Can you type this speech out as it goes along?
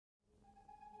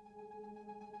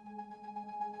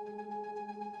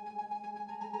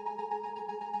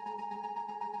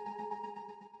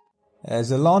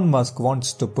as Elon Musk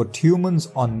wants to put humans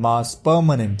on Mars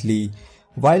permanently,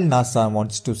 while NASA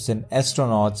wants to send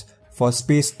astronauts for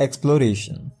space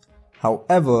exploration.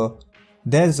 However,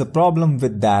 there's a problem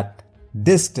with that.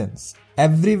 Distance.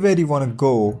 Everywhere you want to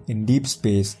go in deep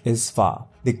space is far.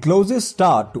 The closest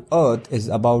star to Earth is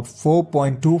about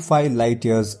 4.25 light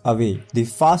years away. The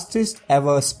fastest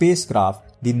ever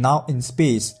spacecraft, the now in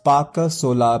space Parker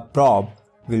Solar Probe,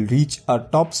 will reach a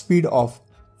top speed of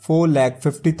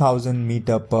 450,000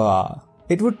 meters per hour.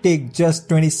 It would take just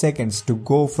 20 seconds to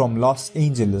go from Los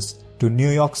Angeles to New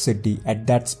York City at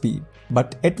that speed,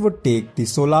 but it would take the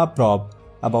solar probe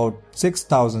about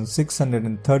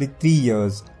 6,633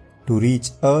 years to reach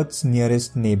Earth's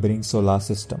nearest neighboring solar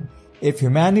system. If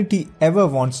humanity ever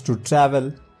wants to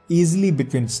travel easily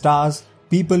between stars,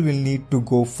 people will need to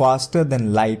go faster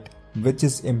than light, which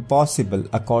is impossible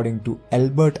according to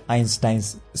Albert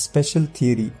Einstein's special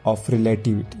theory of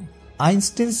relativity.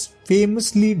 Einstein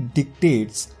famously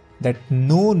dictates that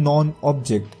no known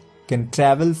object can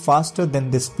travel faster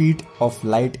than the speed of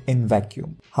light in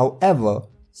vacuum. However,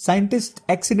 scientists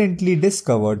accidentally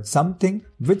discovered something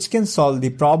which can solve the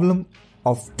problem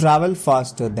of travel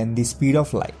faster than the speed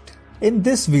of light. In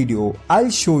this video, I'll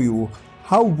show you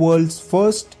how world's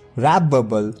first wrap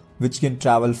bubble, which can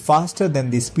travel faster than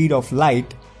the speed of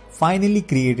light, finally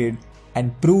created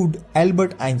and proved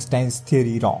Albert Einstein's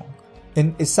theory wrong.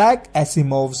 In Isaac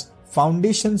Asimov's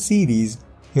Foundation series,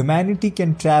 humanity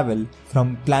can travel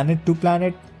from planet to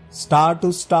planet, star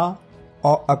to star,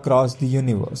 or across the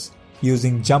universe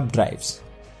using jump drives.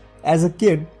 As a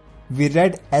kid, we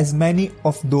read as many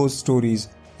of those stories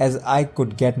as I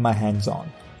could get my hands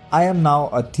on. I am now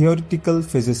a theoretical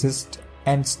physicist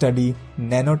and study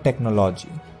nanotechnology,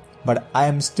 but I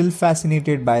am still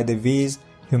fascinated by the ways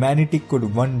humanity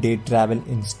could one day travel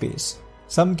in space.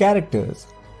 Some characters,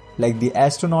 like the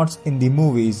astronauts in the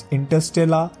movies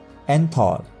Interstellar and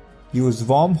Thor, use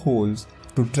wormholes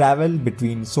to travel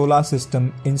between solar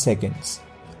systems in seconds.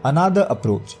 Another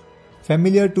approach,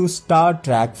 familiar to Star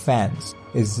Trek fans,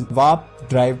 is warp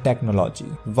drive technology.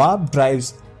 Warp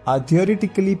drives are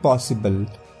theoretically possible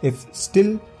if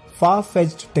still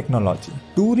far-fetched technology.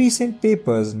 Two recent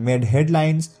papers made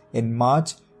headlines in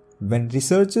March when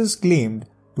researchers claimed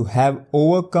to have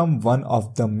overcome one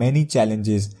of the many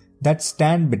challenges that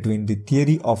stand between the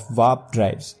theory of warp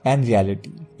drives and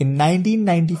reality. In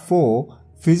 1994,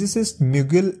 physicist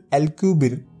Miguel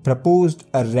Alcubierre proposed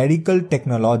a radical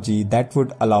technology that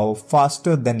would allow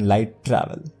faster than light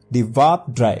travel. The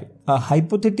warp drive, a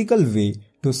hypothetical way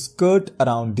to skirt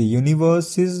around the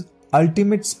universe's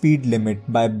ultimate speed limit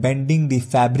by bending the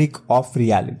fabric of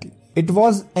reality. It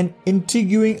was an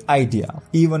intriguing idea.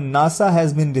 Even NASA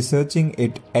has been researching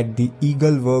it at the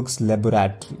Eagle Works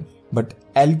laboratory. But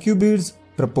Alcubierre's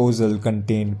proposal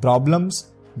contained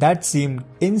problems that seemed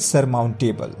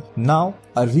insurmountable. Now,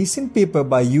 a recent paper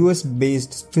by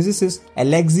US-based physicist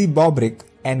Alexei Bobrik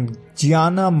and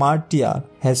Gianna Martia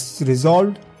has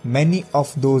resolved many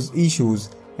of those issues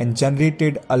and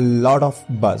generated a lot of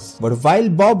buzz. But while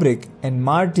Bobrik and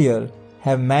Martier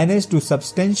have managed to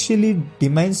substantially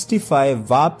demystify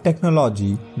warp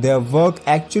technology, their work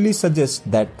actually suggests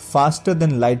that faster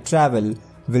than light travel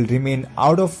will remain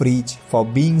out of reach for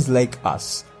beings like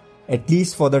us, at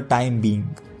least for the time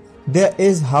being. There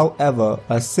is, however,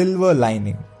 a silver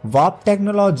lining. Warp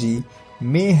technology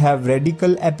may have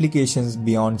radical applications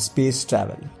beyond space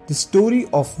travel. The story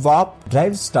of warp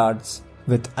drive starts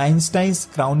with Einstein's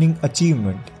crowning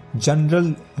achievement,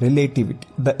 general relativity.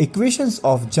 The equations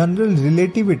of general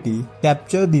relativity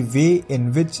capture the way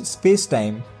in which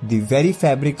space-time, the very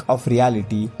fabric of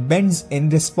reality, bends in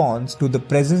response to the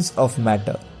presence of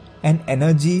matter and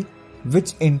energy,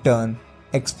 which in turn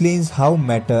explains how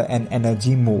matter and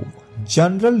energy move.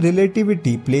 General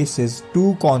relativity places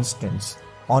two constants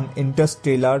on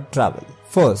interstellar travel.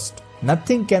 First,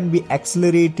 nothing can be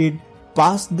accelerated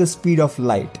past the speed of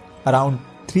light, around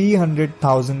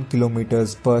 300,000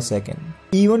 kilometers per second.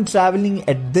 Even traveling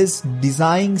at this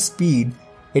dizzying speed,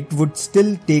 it would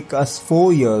still take us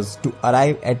 4 years to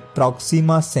arrive at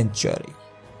Proxima Centauri,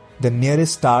 the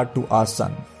nearest star to our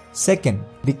sun. Second,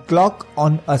 the clock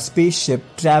on a spaceship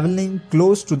traveling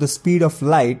close to the speed of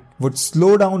light would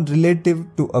slow down relative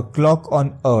to a clock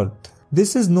on Earth.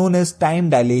 This is known as time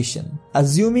dilation.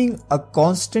 Assuming a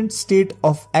constant state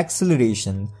of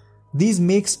acceleration, this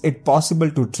makes it possible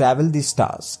to travel the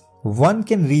stars. One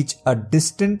can reach a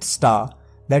distant star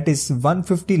that is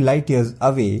 150 light years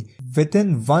away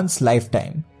within one's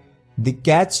lifetime. The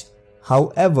catch,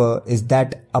 however, is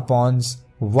that upon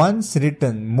one's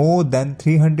return, more than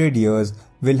 300 years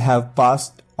will have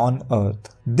passed on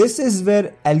Earth. This is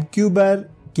where Alcubierre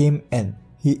came in.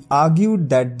 He argued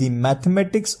that the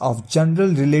mathematics of general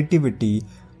relativity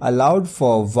allowed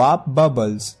for warp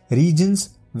bubbles,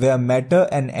 regions where matter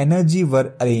and energy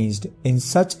were arranged in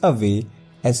such a way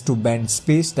as to bend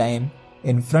space-time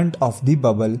in front of the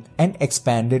bubble and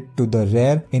expand it to the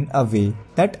rear in a way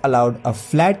that allowed a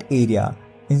flat area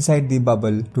inside the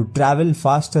bubble to travel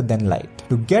faster than light.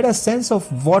 To get a sense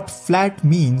of what flat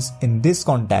means in this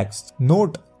context,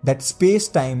 note that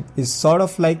space-time is sort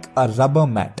of like a rubber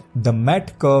mat. The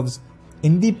mat curves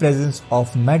in the presence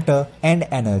of matter and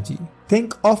energy.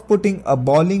 Think of putting a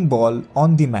bowling ball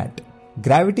on the mat.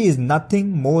 Gravity is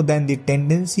nothing more than the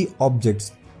tendency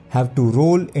objects have to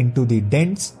roll into the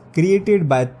dents created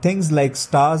by things like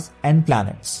stars and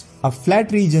planets. A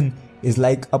flat region is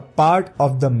like a part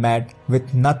of the mat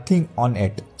with nothing on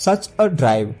it. Such a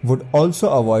drive would also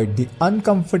avoid the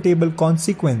uncomfortable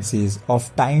consequences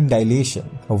of time dilation.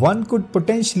 One could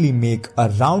potentially make a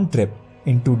round trip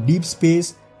into deep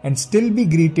space and still be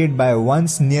greeted by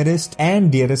one's nearest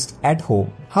and dearest at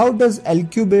home. How does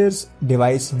Alcubierre's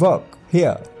device work?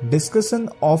 Here, discussion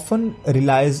often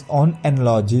relies on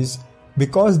analogies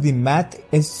because the math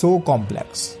is so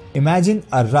complex. Imagine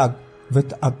a rug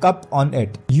with a cup on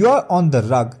it. You are on the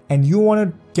rug and you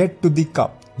want to get to the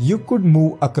cup. You could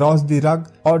move across the rug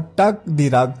or tug the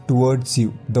rug towards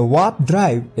you. The warp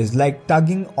drive is like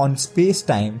tugging on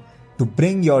space-time to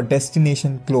bring your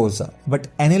destination closer. But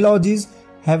analogies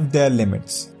have their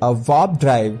limits. A warp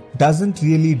drive doesn't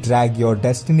really drag your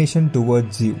destination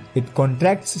towards you. It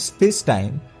contracts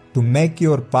space-time to make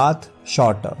your path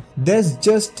shorter. There's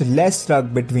just less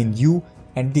rug between you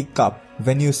and the cup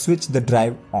when you switch the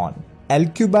drive on.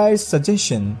 Alcubierre's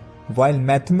suggestion, while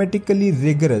mathematically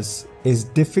rigorous, is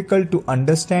difficult to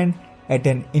understand at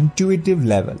an intuitive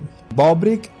level.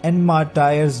 Bobrick and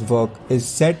Martyr's work is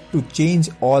set to change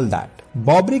all that.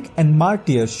 Bobrick and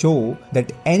Martyr show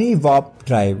that any warp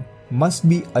drive must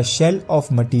be a shell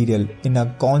of material in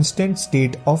a constant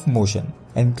state of motion,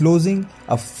 enclosing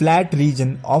a flat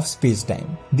region of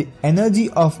spacetime. The energy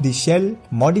of the shell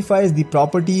modifies the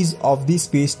properties of the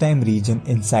spacetime region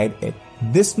inside it.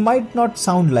 This might not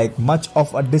sound like much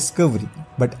of a discovery,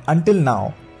 but until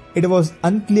now, it was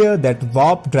unclear that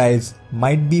warp drives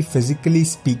might be physically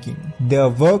speaking. Their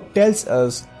work tells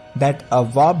us that a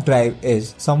warp drive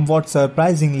is somewhat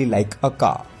surprisingly like a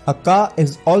car. A car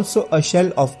is also a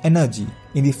shell of energy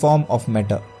in the form of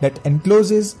matter that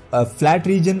encloses a flat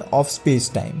region of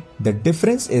space-time. The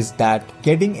difference is that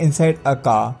getting inside a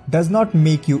car does not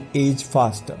make you age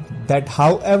faster. That,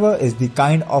 however, is the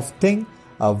kind of thing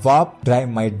a warp drive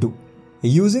might do.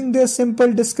 Using their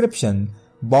simple description,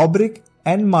 Bobrick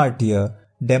and Martyr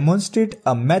demonstrate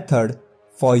a method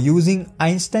for using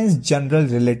Einstein's general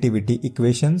relativity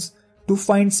equations to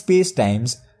find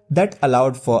spacetimes that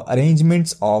allowed for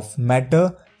arrangements of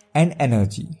matter and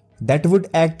energy that would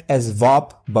act as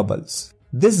warp bubbles.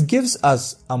 This gives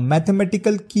us a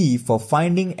mathematical key for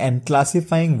finding and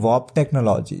classifying warp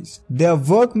technologies. Their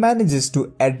work manages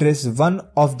to address one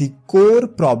of the core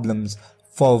problems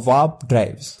for warp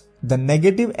drives. The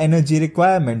negative energy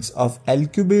requirements of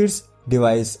Alcubierre's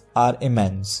device are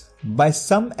immense. By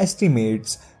some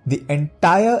estimates, the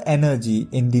entire energy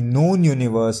in the known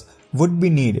universe would be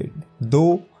needed,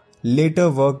 though later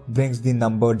work brings the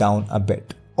number down a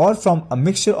bit, or from a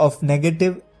mixture of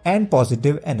negative and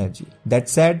positive energy. That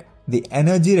said, the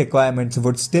energy requirements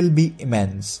would still be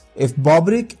immense. If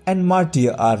Bobrick and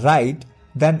Martyr are right,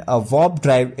 then a warp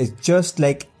drive is just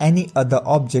like any other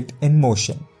object in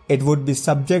motion. It would be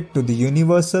subject to the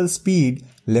universal speed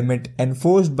limit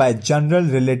enforced by general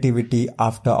relativity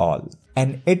after all.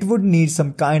 And it would need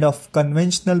some kind of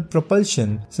conventional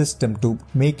propulsion system to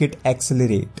make it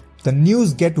accelerate. The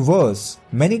news gets worse.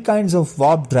 Many kinds of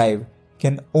warp drive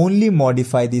can only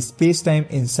modify the spacetime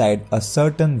inside a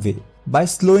certain way. By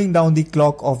slowing down the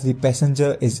clock of the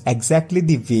passenger is exactly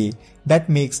the way that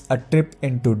makes a trip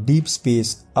into deep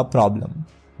space a problem.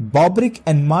 Bobrick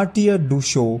and Martyr do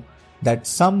show that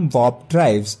some warp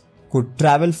drives could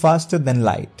travel faster than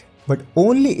light, but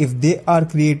only if they are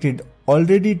created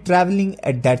already traveling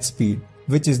at that speed,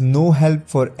 which is no help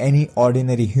for any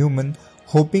ordinary human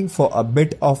hoping for a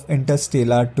bit of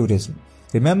interstellar tourism.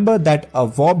 Remember that a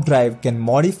warp drive can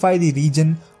modify the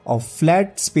region of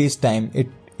flat spacetime it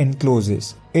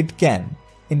encloses. It can,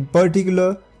 in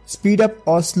particular, speed up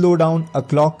or slow down a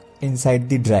clock inside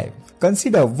the drive.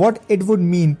 Consider what it would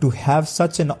mean to have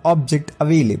such an object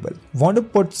available. Want to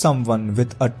put someone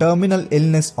with a terminal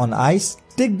illness on ice?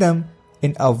 Stick them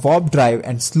in a warp drive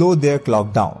and slow their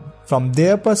clock down. From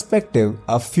their perspective,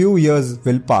 a few years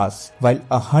will pass, while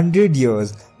 100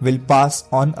 years will pass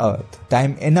on Earth.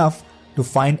 Time enough to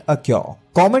find a cure.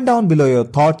 Comment down below your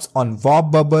thoughts on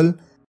warp bubble,